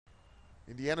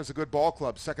Indiana's a good ball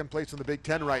club, second place in the Big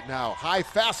Ten right now. High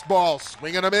fastball,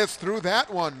 swing and a miss through that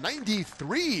one.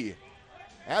 93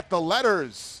 at the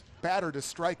letters. Batter to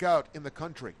strike out in the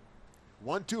country.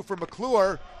 1-2 for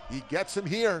McClure. He gets him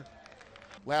here.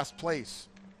 Last place.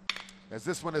 As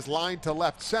this one is lined to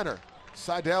left center.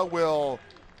 Seidel will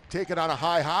take it on a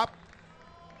high hop.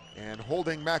 And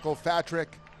holding McElpatrick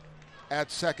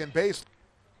at second base.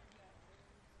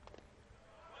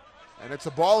 And it's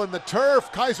a ball in the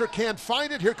turf. Kaiser can't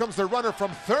find it. Here comes the runner from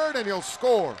third, and he'll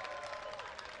score.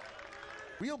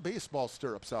 Real baseball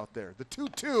stirrups out there. The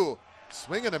 2-2,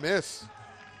 swing and a miss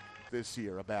this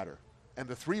year, a batter. And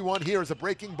the 3-1 here is a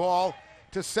breaking ball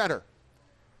to center.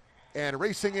 And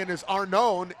racing in is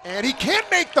Arnone, and he can't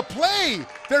make the play.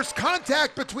 There's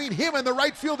contact between him and the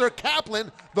right fielder,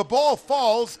 Kaplan. The ball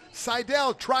falls.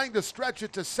 Seidel trying to stretch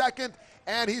it to second,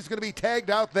 and he's going to be tagged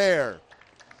out there.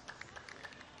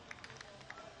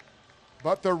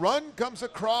 But the run comes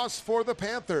across for the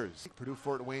Panthers.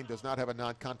 Purdue-Fort Wayne does not have a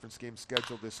non-conference game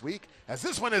scheduled this week, as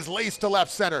this one is laced to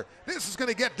left center. This is going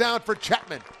to get down for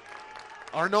Chapman.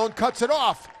 Arnone cuts it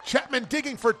off. Chapman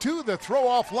digging for two, the throw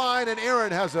off line, and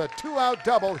Aaron has a two-out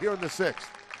double here in the sixth.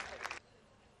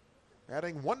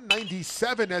 Adding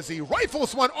 197 as he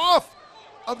rifles one off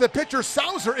of the pitcher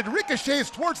Sauser. It ricochets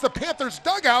towards the Panthers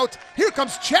dugout. Here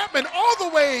comes Chapman all the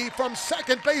way from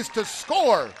second base to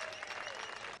score.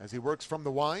 As he works from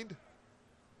the wind.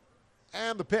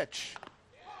 And the pitch.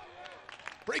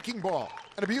 Breaking ball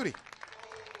and a beauty.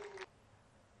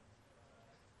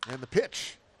 And the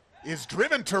pitch is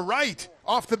driven to right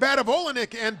off the bat of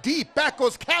Olenek and deep. Back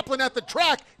goes Kaplan at the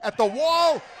track, at the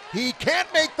wall. He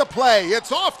can't make the play.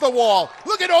 It's off the wall.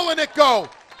 Look at Olenek go.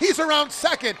 He's around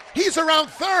second. He's around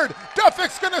third.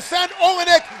 Duffick's going to send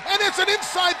Olenek, and it's an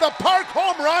inside the park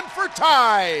home run for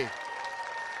Ty.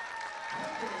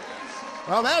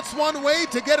 Well, that's one way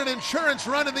to get an insurance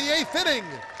run in the eighth inning.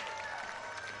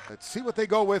 Let's see what they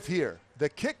go with here. The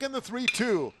kick in the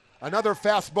 3-2. Another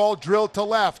fastball drilled to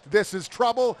left. This is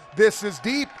trouble. This is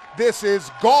deep. This is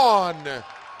gone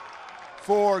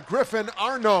for Griffin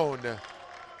Arnone.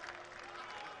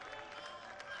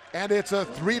 And it's a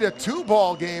 3-2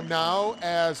 ball game now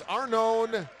as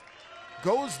Arnone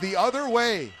goes the other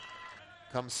way.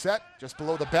 Comes set just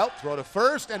below the belt. Throw to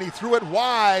first, and he threw it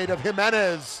wide of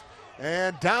Jimenez.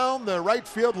 And down the right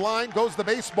field line goes the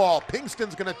baseball.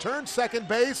 Pinkston's going to turn second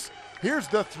base. Here's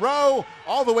the throw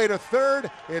all the way to third.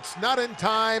 It's not in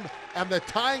time, and the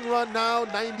tying run now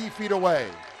 90 feet away.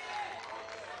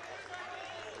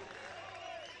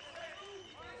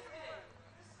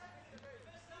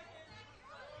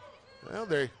 Well,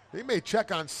 they may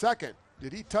check on second.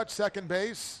 Did he touch second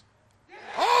base?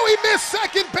 Oh, he missed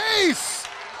second base!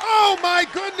 Oh, my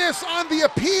goodness, on the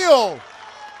appeal.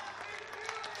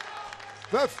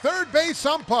 The third base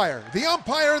umpire, the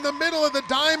umpire in the middle of the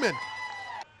diamond.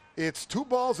 It's 2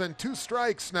 balls and 2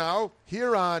 strikes now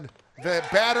here on the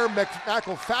batter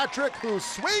McElpatrick, who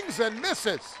swings and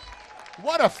misses.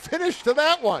 What a finish to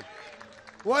that one.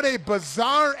 What a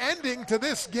bizarre ending to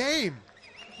this game.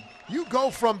 You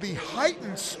go from the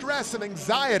heightened stress and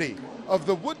anxiety of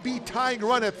the would-be tying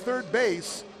run at third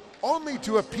base, only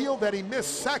to appeal that he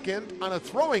missed second on a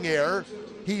throwing error.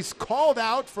 He's called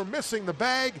out for missing the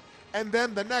bag, and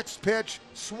then the next pitch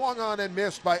swung on and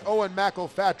missed by Owen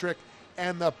McElpatrick.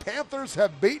 And the Panthers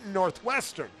have beaten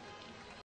Northwestern